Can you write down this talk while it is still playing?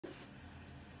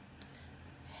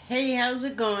Hey, how's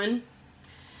it going?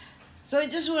 So I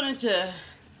just wanted to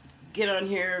get on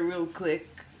here real quick.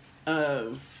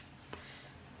 Uh,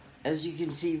 as you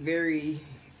can see, very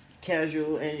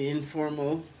casual and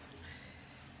informal.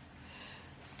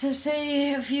 To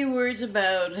say a few words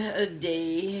about a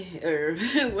day or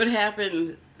what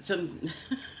happened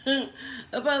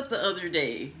about the other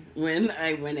day when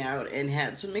I went out and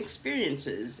had some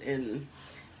experiences, and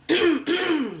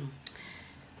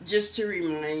just to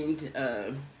remind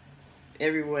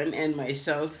everyone and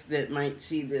myself that might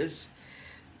see this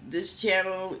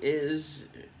channel is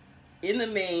in the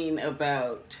main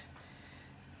about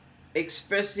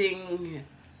expressing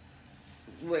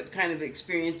what kind of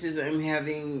experiences I'm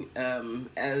having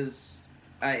as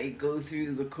I go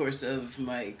through the course of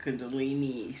my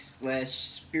Kundalini /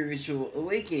 spiritual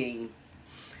awakening.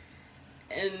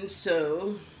 And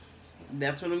so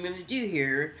that's what I'm going to do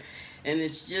here. And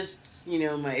it's just,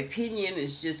 my opinion.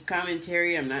 It's just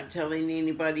commentary. I'm not telling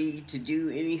anybody to do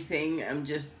anything. I'm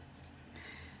just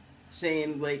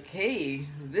saying, like, hey,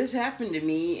 this happened to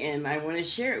me and I want to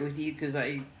share it with you because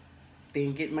I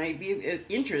think it might be of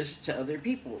interest to other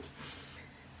people.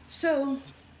 So,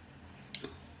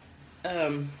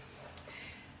 the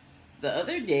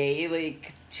other day,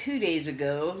 like 2 days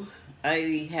ago,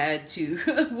 I had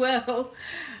to, well,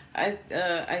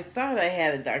 I thought I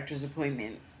had a doctor's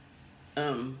appointment.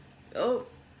 Oh,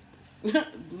 let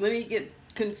me get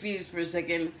confused for a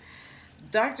second.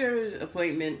 Doctor's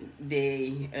appointment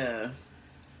day,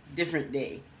 different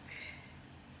day.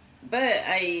 But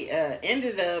I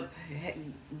ended up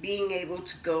being able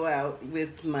to go out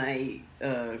with my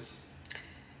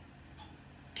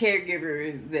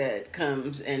caregiver that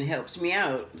comes and helps me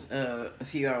out a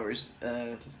few hours,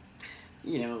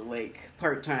 like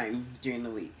part-time during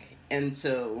the week. And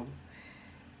so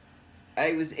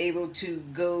I was able to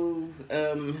go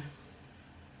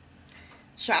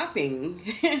shopping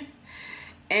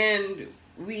and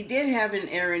we did have an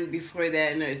errand before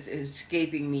that, and it's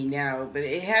escaping me now, but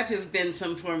it had to have been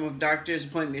some form of doctor's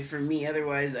appointment for me,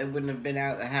 otherwise I wouldn't have been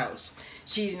out of the house.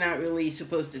 She's not really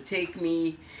supposed to take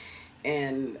me,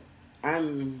 and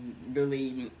I'm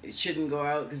really shouldn't go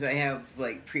out because I have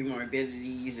like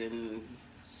premorbidities and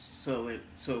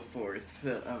so forth.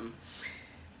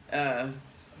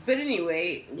 But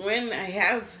anyway, when I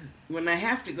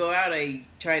have to go out, I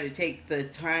try to take the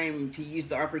time to use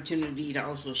the opportunity to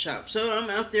also shop. So I'm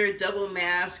out there double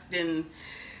masked and,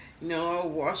 all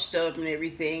washed up and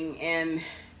everything. And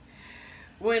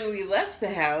when we left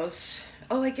the house,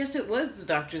 oh, I guess it was the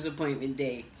doctor's appointment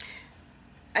day.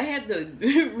 I had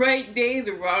the right day,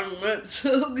 the wrong month,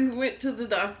 so we went to the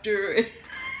doctor.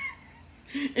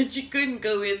 And she couldn't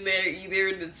go in there either,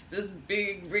 and it's this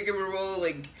big rigmarole,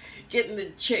 like getting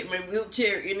my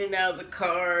wheelchair in and out of the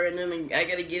car, and then I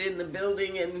gotta get in the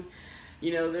building, and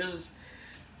there's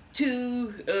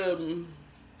two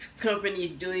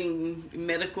companies doing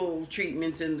medical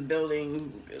treatments in the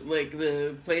building, like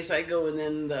the place I go, and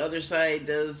then the other side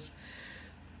does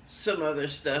some other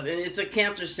stuff, and it's a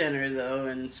cancer center though,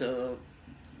 and so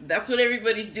that's what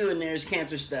everybody's doing there is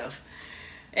cancer stuff.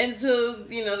 And so,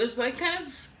 there's like kind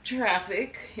of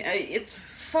traffic. It's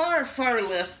far, far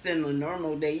less than a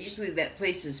normal day. Usually that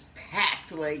place is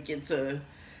packed like it's a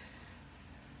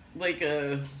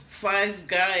Five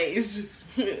Guys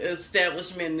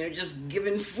establishment. They're just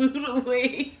giving food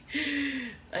away.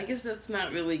 I guess that's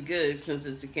not really good since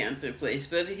it's a cancer place.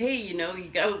 But hey, you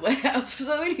gotta laugh.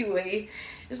 So anyway,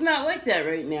 it's not like that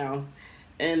right now.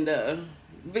 And,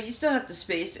 but you still have to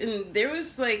space. And there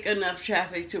was like enough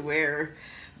traffic to where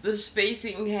the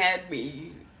spacing had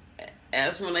me,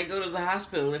 as when I go to the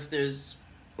hospital, if there's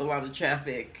a lot of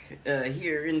traffic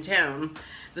here in town.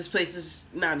 This place is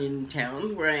not in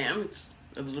town where I am, it's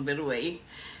a little bit away.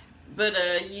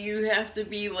 But you have to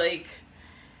be like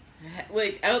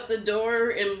out the door,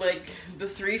 and like the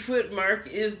 3-foot mark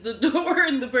is the door,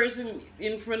 and the person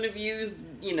in front of you is,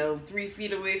 3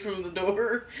 feet away from the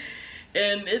door.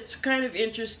 And it's kind of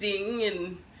interesting,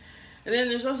 and then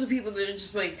there's also people that are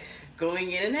just like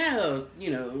going in and out,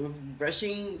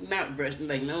 not brushing,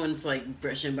 like no one's like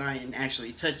brushing by and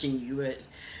actually touching you, but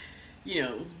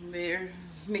they're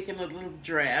making a little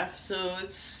draft, so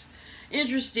it's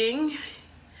interesting.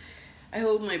 I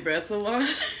hold my breath a lot.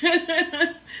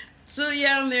 So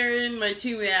yeah, I'm there in my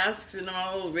 2 masks and I'm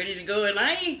all ready to go, and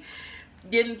I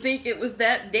didn't think it was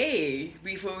that day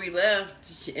before we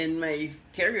left, and my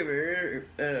caregiver,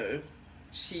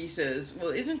 she says, well,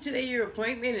 isn't today your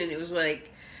appointment? And it was like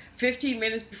 15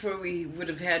 minutes before we would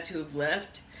have had to have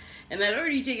left, and I'd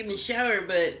already taken a shower,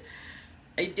 but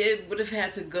I would have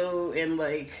had to go and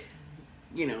like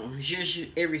you know, zhuzh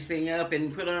everything up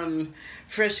and put on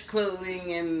fresh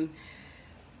clothing and,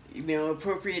 you know,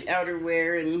 appropriate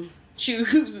outerwear and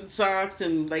shoes and socks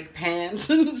and like pants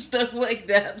and stuff like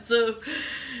that. So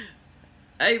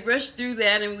I rush through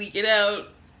that and we get out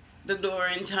the door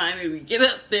in time and we get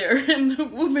up there, and the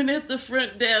woman at the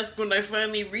front desk, when I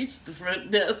finally reached the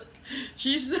front desk,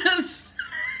 she says,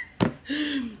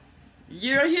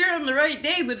 "You're here on the right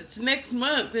day, but it's next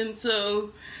month." And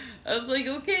so I was like,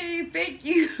 "Okay, thank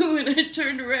you." And I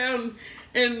turned around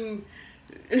and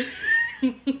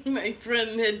my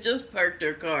friend had just parked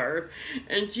her car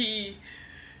and she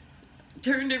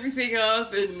turned everything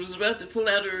off and was about to pull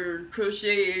out her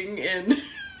crocheting, and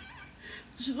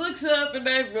she looks up and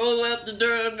I roll out the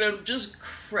door and I'm just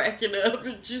cracking up,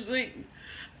 and she's like,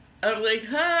 I'm like,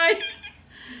 "Hi."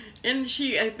 And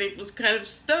she, I think, was kind of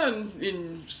stunned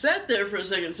and sat there for a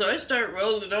second. So I start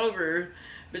rolling over,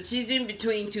 but she's in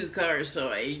between two cars. So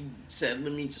I said,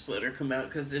 let me just let her come out,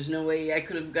 because there's no way I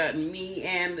could have gotten me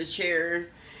and the chair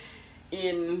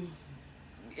in.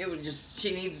 It would just,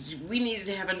 we needed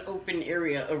to have an open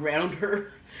area around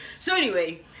her. So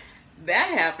anyway, that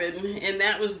happened, and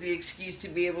that was the excuse to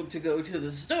be able to go to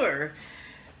the store.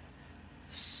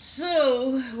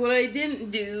 So what I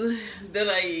didn't do that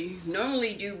I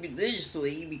normally do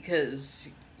religiously, because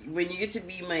when you get to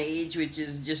be my age, which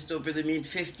is just over the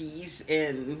mid-50s,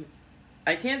 and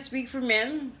I can't speak for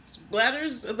men,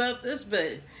 bladders about this,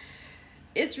 but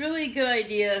it's really a good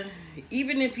idea,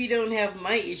 even if you don't have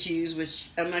my issues, which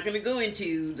I'm not going to go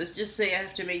into. Let's just say I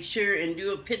have to make sure and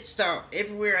do a pit stop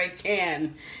everywhere I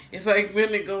can if I'm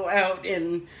going to go out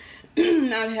and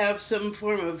not have some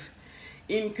form of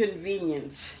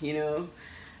inconvenience, you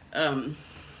know.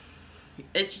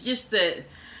 It's just that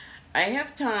I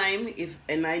have time,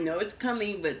 and I know it's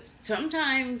coming, but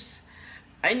sometimes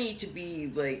I need to be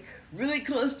like really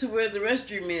close to where the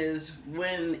restroom is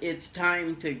when it's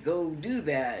time to go do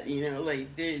that, you know, like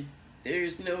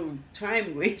there's no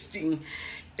time wasting.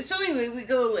 So anyway, we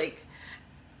go like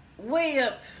way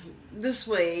up this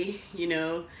way, you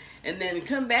know, and then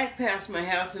come back past my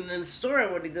house, and then the store I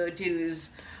want to go to is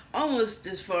almost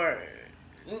as far,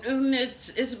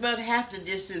 it's about half the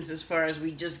distance as far as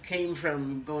we just came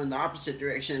from, going the opposite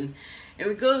direction. And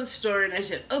we go to the store, and I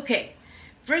said, okay,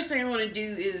 first thing I want to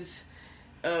do is,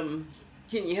 can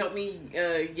you help me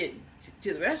get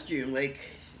to the restroom? Like,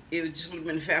 it would just would have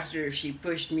been faster if she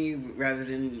pushed me rather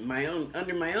than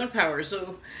under my own power.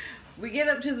 So we get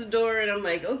up to the door, and I'm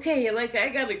like, okay, like, I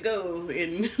gotta go.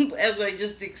 And as I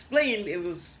just explained, it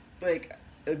was like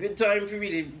a good time for me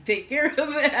to take care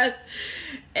of that.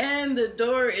 And the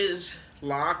door is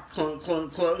locked, clunk,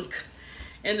 clunk, clunk.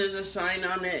 And there's a sign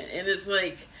on it, and it's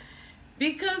like,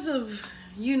 because of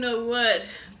you know what,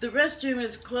 the restroom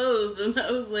is closed. And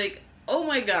I was like, oh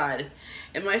my God.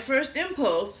 And my first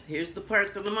impulse, here's the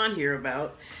part that I'm on here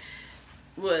about,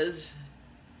 was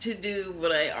to do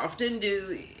what I often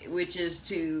do, which is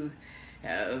to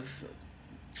have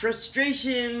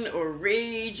frustration or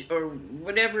rage or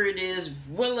whatever it is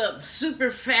well up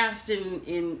super fast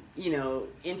in you know,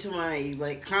 into my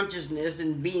like consciousness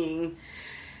and being.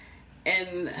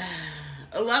 And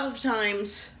a lot of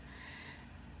times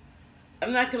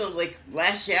I'm not gonna like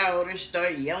lash out or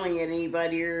start yelling at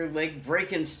anybody or like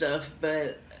breaking stuff,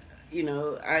 but you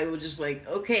know, I will just like,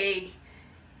 okay,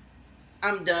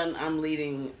 I'm done, I'm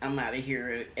leaving, I'm out of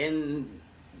here. And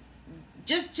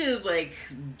just to like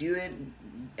do it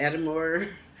at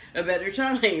a better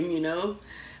time, you know,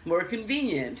 more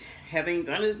convenient, having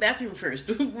gone to the bathroom first,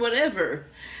 whatever.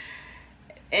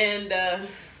 And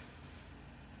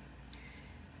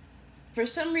for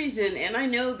some reason, and I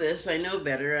know this, I know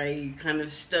better, I kind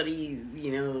of study,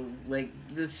 you know, like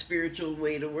the spiritual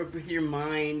way to work with your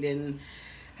mind and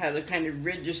how to kind of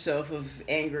rid yourself of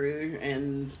anger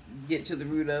and get to the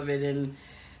root of it and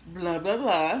blah, blah,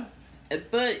 blah.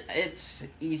 But it's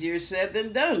easier said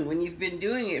than done when you've been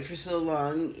doing it for so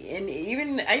long. And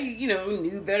even I, you know,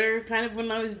 knew better kind of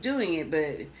when I was doing it,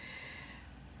 but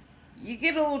you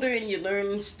get older and you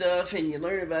learn stuff and you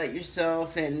learn about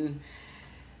yourself and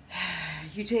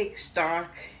you take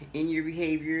stock in your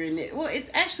behavior. And well,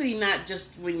 it's actually not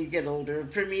just when you get older.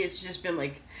 For me, it's just been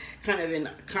like kind of a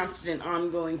constant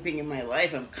ongoing thing in my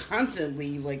life. I'm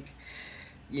constantly like,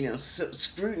 you know,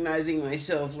 scrutinizing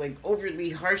myself like overly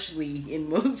harshly in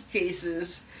most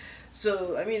cases.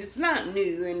 So, I mean, it's not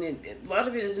new, and a lot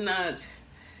of it is not,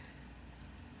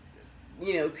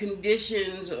 you know,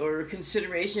 conditions or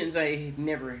considerations I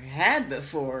never had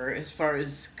before as far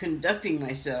as conducting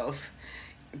myself,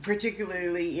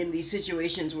 particularly in these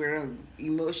situations where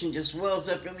emotion just wells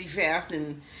up really fast,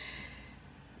 and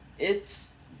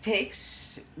it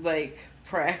takes like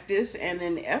practice and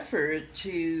an effort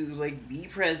to like be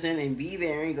present and be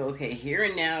there and go, okay, here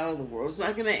and now, the world's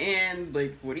not gonna end,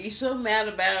 like what are you so mad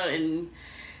about? And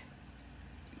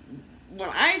when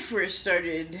I first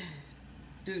started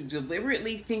to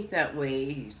deliberately think that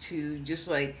way, to just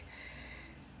like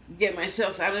get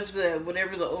myself out of the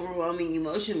whatever the overwhelming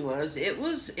emotion was,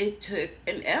 it took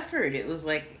an effort. It was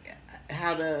like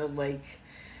how to like,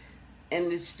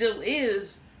 and it still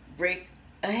is, break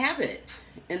a habit.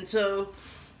 And so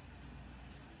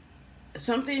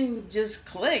something just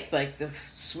clicked, like the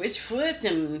switch flipped.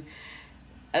 And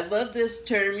I love this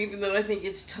term, even though I think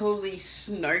it's totally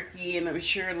snarky, and I'm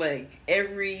sure like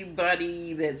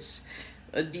everybody that's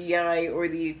a DI or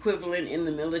the equivalent in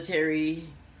the military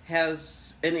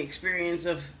has an experience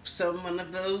of someone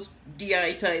of those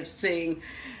DI types saying,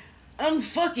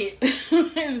 unfuck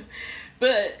it.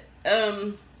 But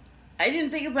I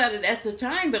didn't think about it at the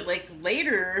time, but like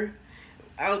later,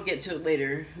 I'll get to it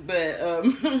later, but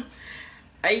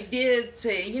I did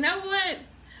say, you know what?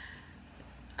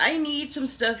 I need some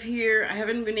stuff here. I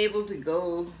haven't been able to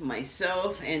go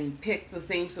myself and pick the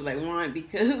things that I want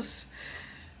because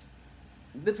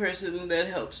the person that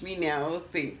helps me now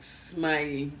thinks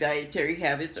my dietary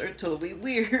habits are totally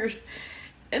weird.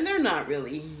 And they're not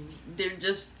really. They're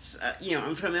just,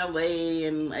 I'm from LA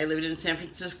and I lived in San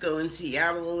Francisco and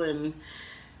Seattle, and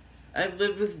I've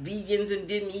lived with vegans and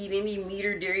didn't eat any meat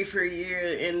or dairy for a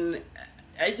year. And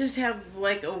I just have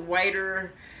like a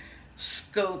wider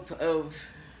scope of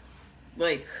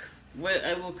like what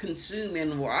I will consume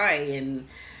and why. And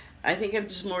I think I'm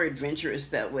just more adventurous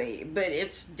that way. But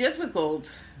it's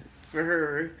difficult for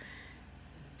her,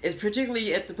 is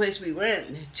particularly at the place we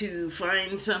went, to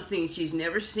find something she's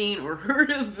never seen or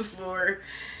heard of before,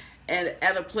 and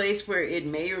at a place where it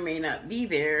may or may not be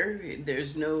there.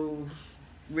 There's no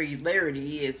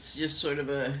regularity. It's just sort of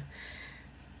a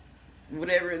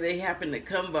whatever they happen to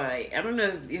come by. I don't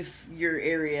know if your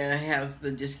area has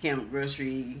the discount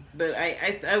grocery, but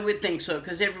I would think so,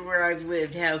 because everywhere I've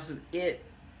lived has it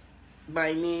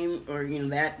by name, or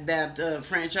that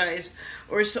franchise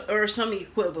or some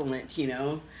equivalent.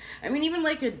 I mean, even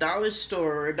like a dollar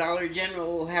store or a Dollar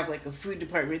General will have like a food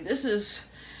department. This is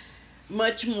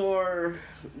much more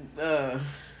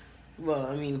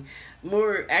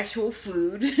more actual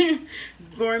food,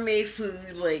 gourmet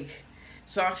food, like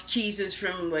soft cheeses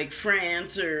from like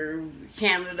France or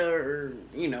Canada, or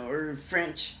or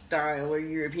French style or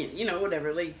European,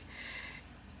 whatever. Like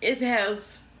it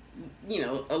has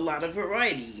a lot of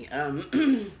variety.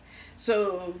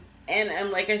 So,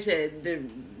 and like I said,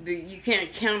 you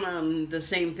can't count on the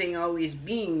same thing always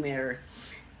being there.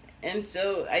 And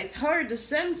so it's hard to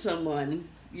send someone,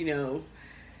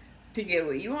 to get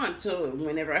what you want. So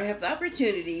whenever I have the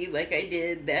opportunity, like I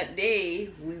did that day,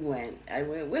 I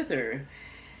went with her.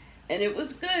 And it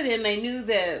was good. And I knew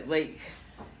that, like,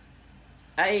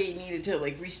 I needed to,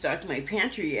 like, restock my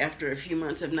pantry after a few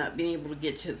months of not being able to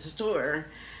get to the store.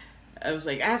 I was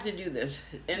like, I have to do this.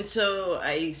 And so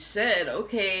I said,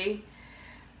 okay,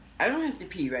 I don't have to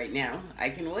pee right now. I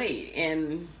can wait.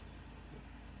 And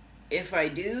if I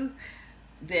do,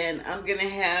 then I'm going to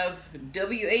have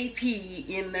WAP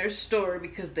in their store,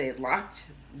 because they locked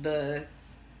the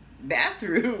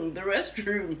bathroom, the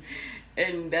restroom.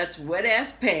 And that's wet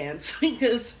ass pants,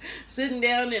 because sitting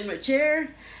down in my chair,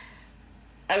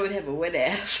 I would have a wet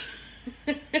ass.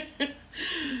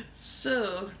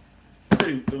 So,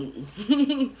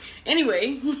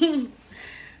 anyway,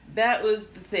 that was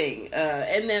the thing.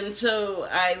 And then so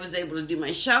I was able to do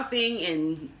my shopping,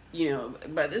 and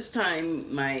by this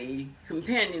time my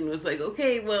companion was like,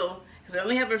 okay, well, because I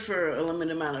only have her for a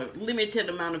limited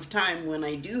amount of time when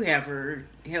I do have her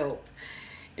help.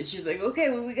 And she's like, okay,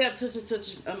 well, we got such and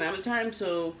such amount of time,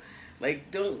 so like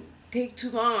don't take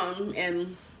too long.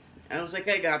 And I was like,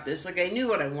 I got this. Like, I knew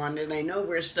what I wanted. I know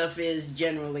where stuff is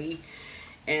generally.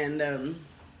 And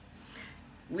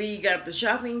we got the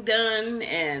shopping done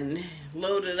and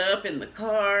loaded up in the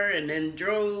car, and then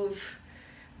drove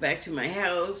back to my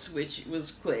house, which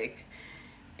was quick.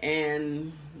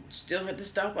 And still had to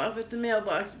stop off at the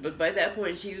mailbox. But by that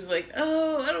point, she was like,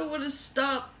 oh, I don't want to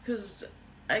stop because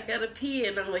I gotta pee.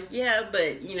 And I'm like, yeah,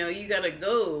 but you gotta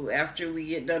go after we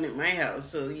get done at my house,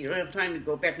 so you don't have time to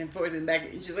go back and forth and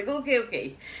back. And she's like,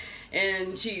 okay.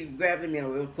 And she grabbed the mail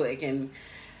real quick, and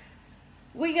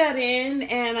we got in,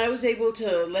 and I was able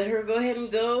to let her go ahead and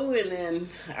go, and then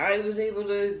I was able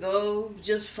to go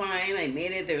just fine. I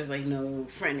made it. There was like no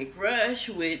frantic rush,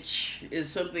 which is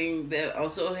something that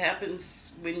also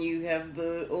happens when you have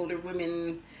the older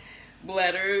women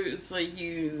bladder. It's like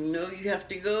you have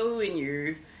to go, and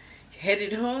you're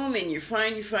headed home and you're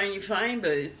fine,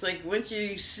 but it's like once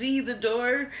you see the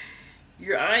door,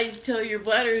 your eyes tell your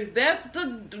bladder,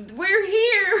 we're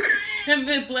here. And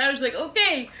the bladder's like,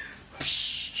 okay.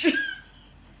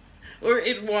 Or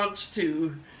it wants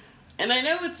to. And I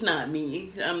know it's not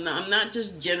me. I'm not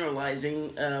just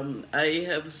generalizing. I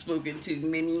have spoken to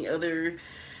many other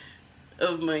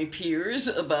of my peers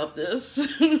about this.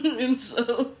 And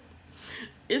so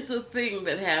it's a thing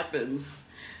that happens.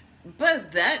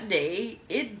 But that day,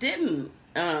 it didn't.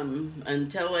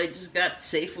 Until I just got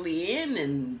safely in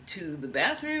and to the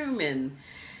bathroom, and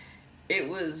it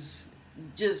was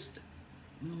just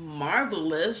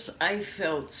marvelous. I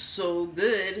felt so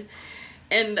good.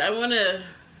 And I want to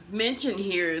mention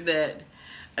here that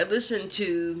I listened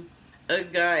to a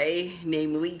guy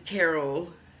named Lee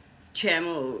Carroll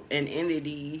channel an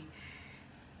entity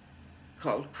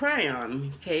called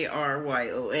Kryon,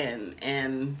 Kryon,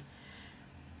 and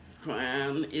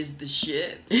Kryon is the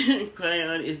shit.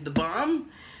 Kryon is the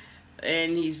bomb,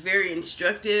 and he's very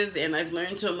instructive, and I've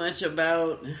learned so much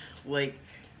about like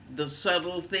the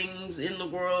subtle things in the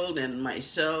world and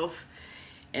myself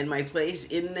and my place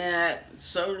in that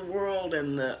subtle world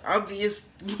and the obvious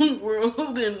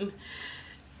world, and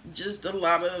just a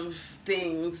lot of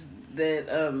things that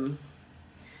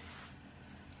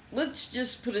let's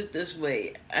just put it this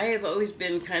way. I have always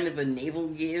been kind of a navel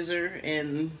gazer,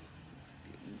 and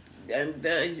that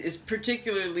is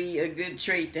particularly a good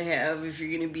trait to have if you're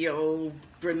going to be all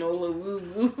granola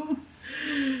woo-woo,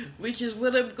 which is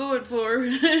what I'm going for.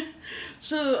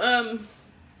 So,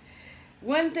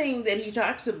 one thing that he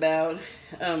talks about,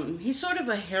 he's sort of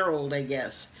a herald, I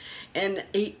guess. And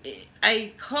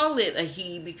I call it a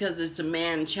he because it's a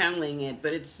man channeling it,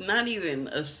 but it's not even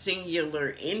a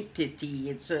singular entity.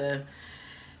 It's a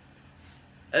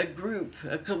group,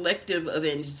 a collective of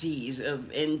entities,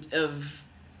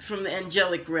 from the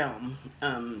angelic realm.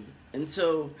 And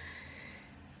so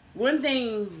one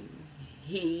thing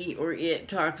he or it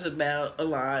talks about a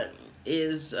lot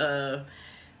is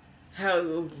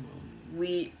how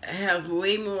we have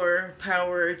way more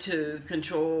power to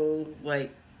control, like,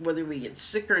 whether we get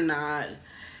sick or not.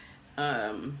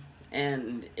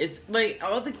 And it's like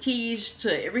all the keys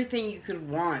to everything you could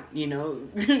want, you know,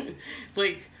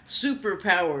 like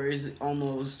superpowers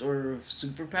almost, or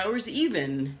superpowers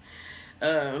even.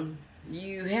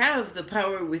 You have the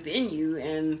power within you,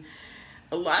 and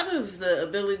a lot of the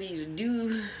ability to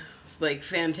do like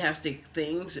fantastic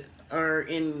things are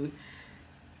in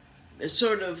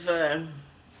sort of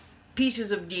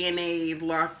pieces of DNA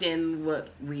locked in what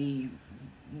we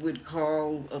would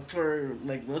call, for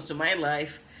like most of my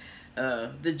life,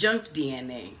 the junk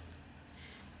DNA.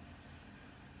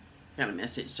 Got a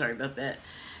message, sorry about that.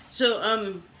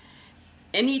 So,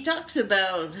 and he talks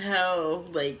about how,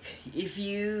 like, if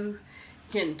you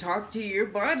can talk to your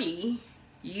body,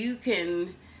 you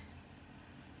can,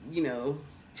 you know,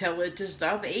 tell it to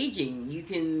stop aging. You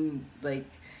can, like,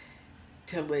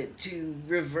 tell it to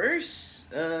reverse,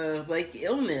 like,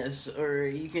 illness, or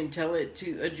you can tell it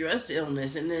to address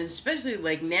illness. And then especially,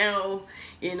 like, now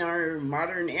in our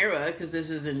modern era, because this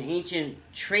is an ancient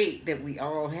trait that we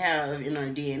all have in our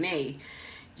DNA,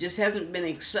 just hasn't been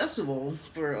accessible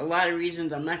for a lot of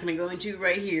reasons I'm not going to go into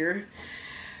right here.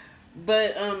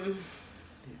 But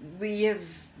we have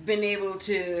been able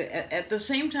to, at the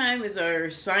same time as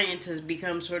our science has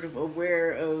become sort of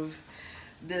aware of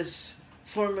this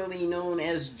formerly known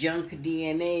as junk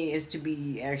DNA, is to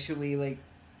be actually like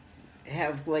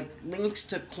have like links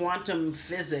to quantum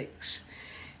physics,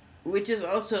 which is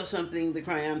also something the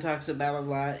Kryon talks about a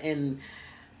lot. And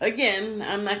again,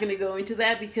 I'm not going to go into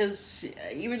that because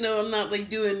even though I'm not like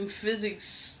doing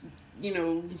physics, you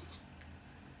know,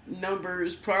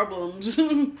 numbers, problems,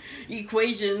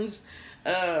 equations,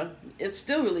 it's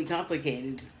still really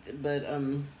complicated. But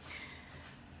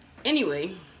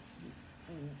anyway,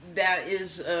 that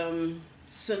is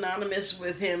synonymous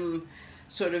with him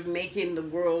sort of making the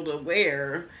world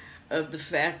aware of the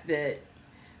fact that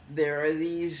there are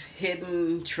these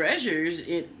hidden treasures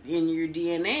in your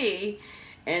DNA.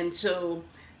 And so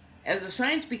as the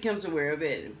science becomes aware of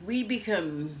it, we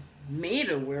become made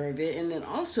aware of it. And then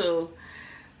also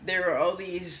there are all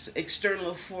these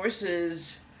external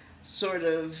forces sort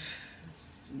of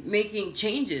making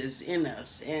changes in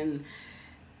us. And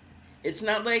it's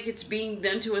not like it's being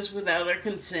done to us without our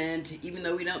consent, even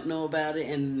though we don't know about it.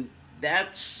 And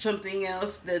that's something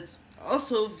else that's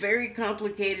also very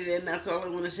complicated, and that's all I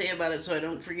want to say about it so I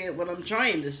don't forget what I'm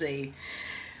trying to say.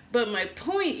 But my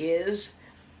point is,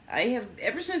 I have,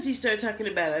 ever since he started talking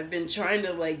about it, I've been trying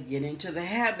to like get into the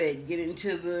habit, get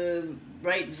into the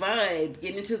right vibe,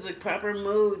 get into the proper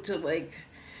mode to like,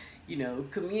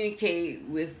 communicate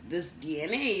with this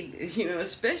DNA,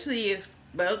 especially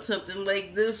about something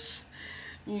like this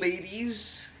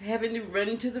ladies having to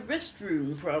run to the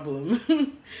restroom problem.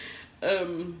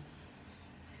 um,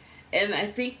 and I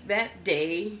think that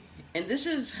day, and this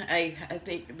is, I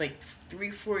think like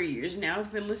 3-4 years now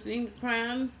I've been listening to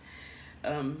Crown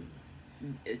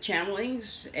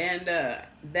channelings, and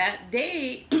that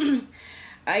day,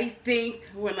 I think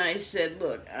when I said,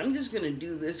 look, I'm just going to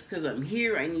do this because I'm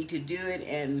here, I need to do it,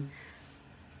 and,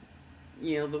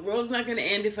 the world's not going to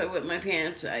end if I wet my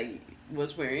pants. I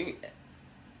was wearing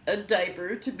a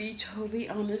diaper, to be totally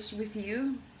honest with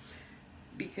you,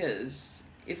 because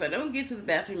if I don't get to the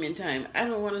bathroom in time, I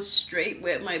don't want to straight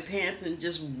wet my pants and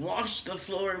just wash the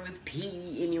floor with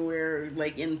pee anywhere,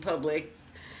 like in public.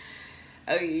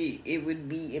 It would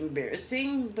be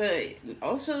embarrassing, but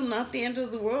also not the end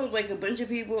of the world. Like, a bunch of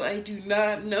people I do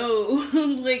not know.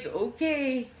 Like,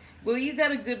 okay, well, you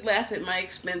got a good laugh at my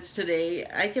expense today.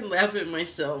 I can laugh at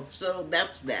myself, so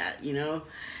that's that,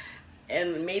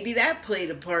 And maybe that played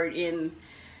a part in,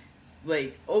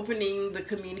 like, opening the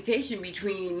communication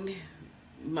between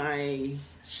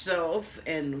myself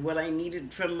and what I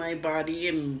needed from my body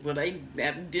and what I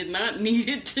did not need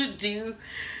it to do.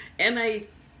 And I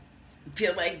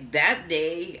feel like that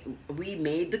day we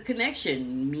made the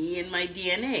connection, me and my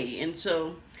DNA. And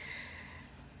so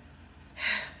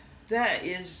that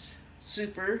is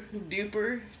super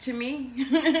duper to me.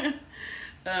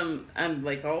 I'm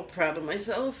like all proud of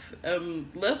myself.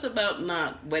 Less about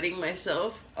not wetting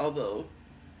myself, although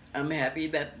I'm happy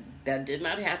that that did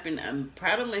not happen. I'm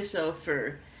proud of myself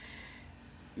for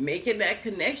making that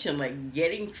connection, like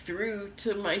getting through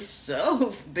to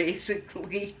myself,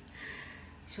 basically.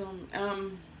 So,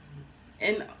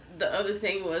 and the other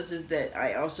thing is that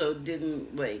I also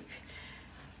didn't, like,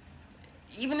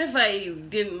 even if I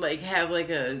didn't, like, have, like,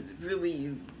 a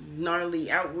really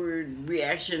gnarly outward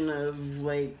reaction of,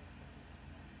 like,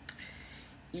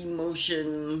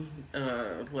 emotion,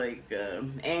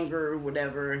 anger or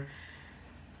whatever,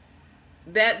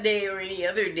 that day or any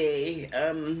other day,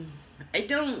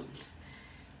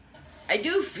 I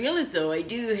do feel it, though. I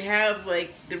do have,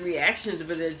 like, the reactions,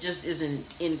 but it just isn't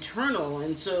internal.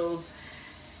 And so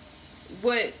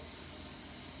what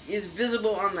is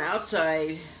visible on the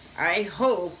outside, I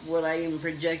hope what I am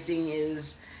projecting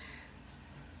is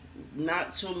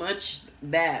not so much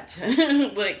that.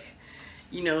 Like,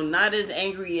 not as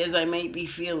angry as I might be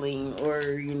feeling,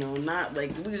 or, not,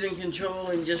 like, losing control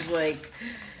and just, like,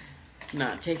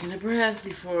 not taking a breath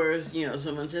before,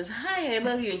 someone says, hi, I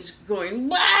love you, and just going,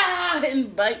 wah,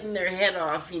 and biting their head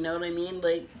off, you know what I mean?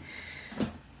 Like,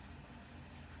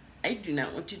 I do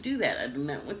not want to do that. I do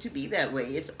not want to be that way.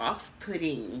 It's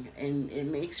off-putting, and it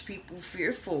makes people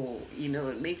fearful,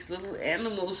 it makes little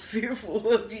animals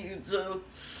fearful of you. So,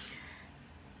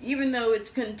 even though it's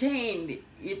contained,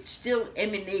 it still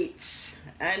emanates,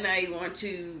 and I want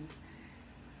to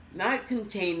not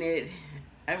contain it.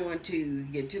 I want to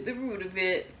get to the root of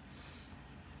it,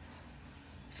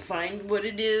 find what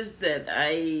it is that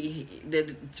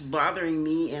it's bothering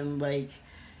me, and, like,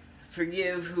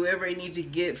 forgive whoever I need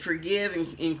to forgive,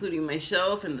 including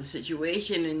myself and the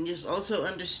situation, and just also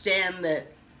understand that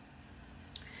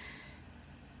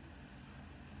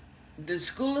the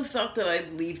school of thought that I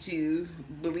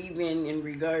believe in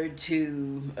regard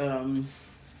to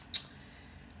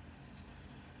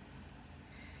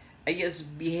I guess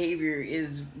behavior,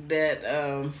 is that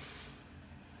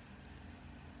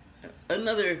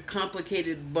another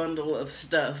complicated bundle of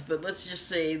stuff, but let's just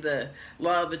say the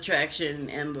law of attraction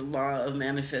and the law of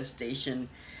manifestation,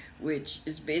 which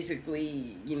is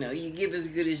basically, you give as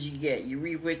good as you get, you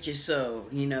reap what you sow,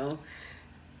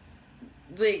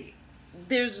 like,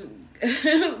 there's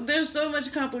there's so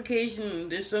much complication,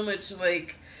 there's so much,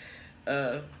 like,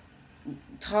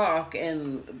 talk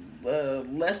and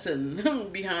lesson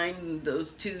behind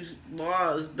those two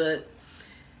laws, but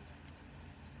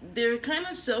they're kind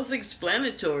of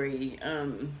self-explanatory.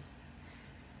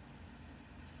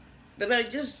 But I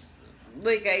just,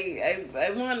 like,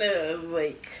 I want to,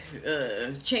 like,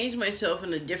 change myself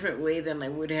in a different way than I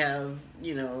would have,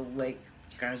 like,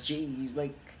 gosh, gee,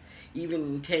 like,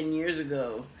 even 10 years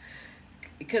ago,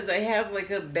 because I have, like,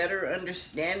 a better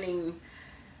understanding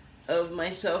of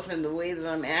myself and the way that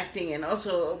I'm acting. And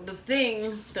also the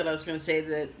thing that I was going to say,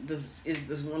 that this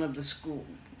is one of the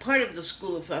part of the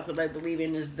school of thought that I believe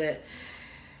in, is that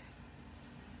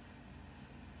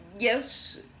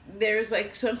yes, there's,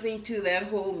 like, something to that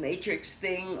whole Matrix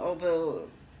thing, although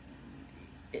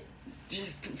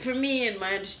for me and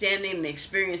my understanding and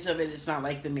experience of it, it's not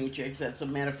like the Matrix, that's a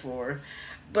metaphor.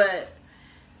 But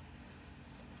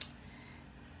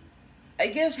I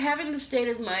guess having the state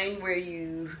of mind where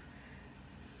you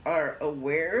are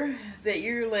aware that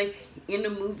you're like in a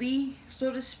movie,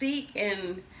 so to speak,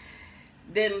 and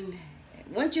then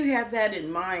once you have that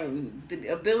in mind, the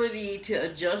ability to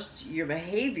adjust your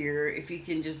behavior, if you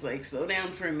can just like slow down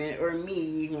for a minute, or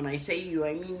me, when I say you,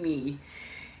 I mean me,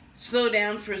 slow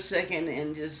down for a second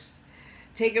and just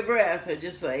take a breath, or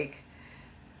just like,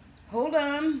 hold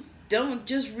on, don't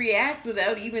just react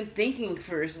without even thinking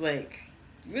first, like,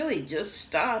 really just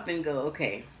stop and go,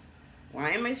 okay, why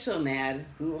am I so mad?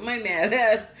 Who am I mad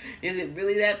at? Is it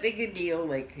really that big a deal?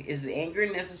 Like, is the anger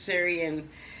necessary? And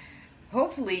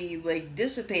hopefully, like,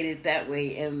 dissipate it that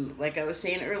way. And like I was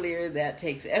saying earlier, that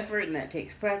takes effort and that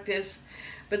takes practice.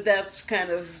 But that's kind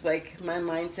of like my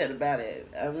mindset about it.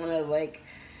 I want to like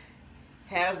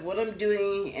have what I'm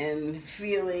doing and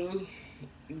feeling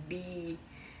be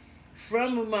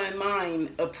from my mind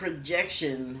a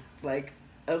projection, like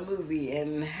a movie,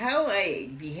 and how I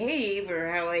behave or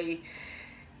how I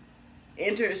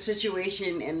enter a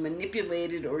situation and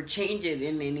manipulate it or change it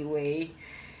in any way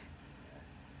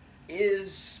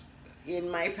is in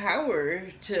my power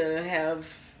to have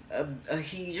a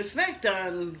huge effect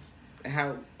on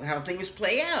how things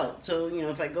play out. So, you know,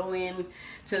 if I go in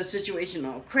to a situation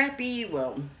all crappy,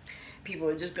 well, people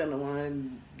are just gonna want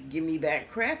to give me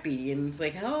back crappy. And it's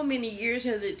like, how many years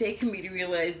has it taken me to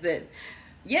realize that?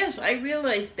 Yes, I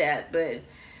realized that, but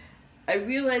I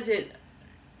realize it,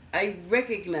 I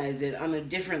recognize it on a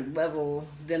different level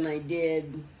than I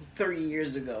did 30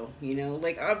 years ago, you know?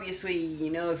 Like, obviously, you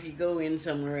know, if you go in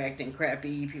somewhere acting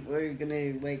crappy, people are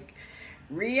gonna, like,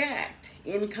 react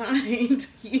in kind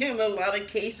in a lot of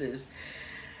cases.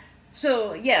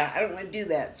 So, yeah, I don't want to do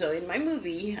that. So, in my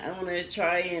movie, I want to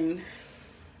try and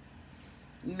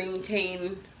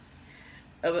maintain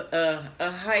a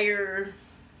higher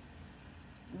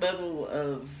level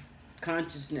of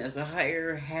consciousness, a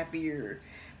higher, happier,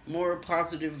 more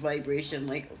positive vibration,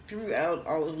 like throughout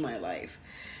all of my life.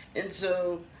 And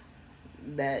so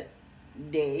that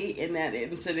day in that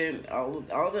incident, all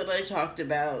that I talked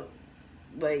about,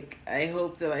 like, I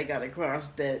hope that I got across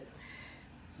that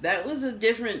that was a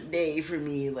different day for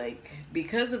me, like,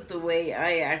 because of the way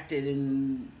I acted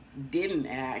and didn't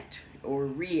act or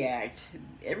react,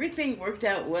 everything worked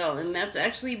out well. And that's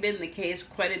actually been the case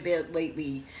quite a bit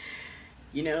lately.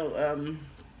 You know,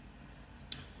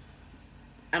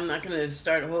 I'm not going to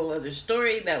start a whole other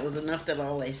story. That was enough that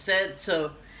all I said.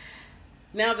 So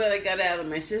now that I got it out of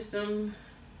my system,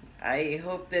 I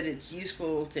hope that it's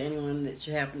useful to anyone that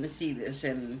should happen to see this.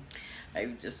 And I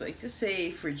would just like to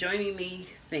say, for joining me,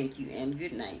 thank you and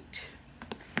good night.